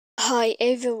Hi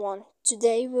everyone,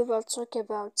 today we will talk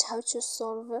about how to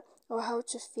solve or how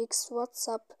to fix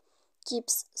WhatsApp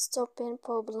keeps stopping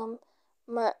problem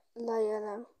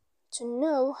malayalam. To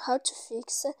know how to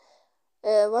fix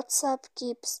WhatsApp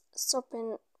keeps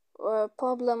stopping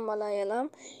problem malayalam,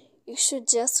 you should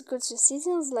just go to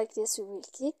settings like this. We will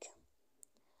click.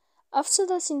 After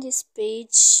that, in this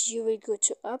page you will go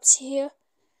to apps here,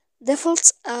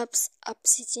 default apps, app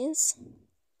settings.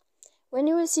 When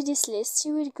you will see this list,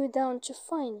 you will go down to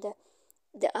find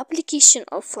the application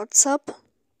of WhatsApp,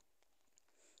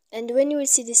 and when you will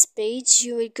see this page,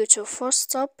 you will go to force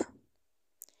stop.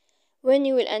 When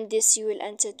you will end this, you will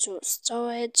enter to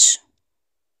storage.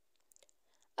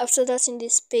 After that, in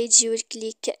this page, you will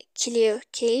click clear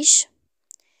cache.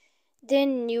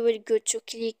 Then you will go to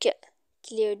click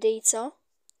clear data,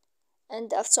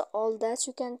 and after all that,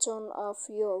 you can turn off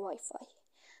your Wi-Fi.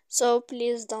 So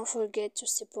please don't forget to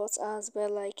support us by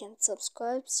like and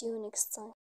subscribe. See you next time.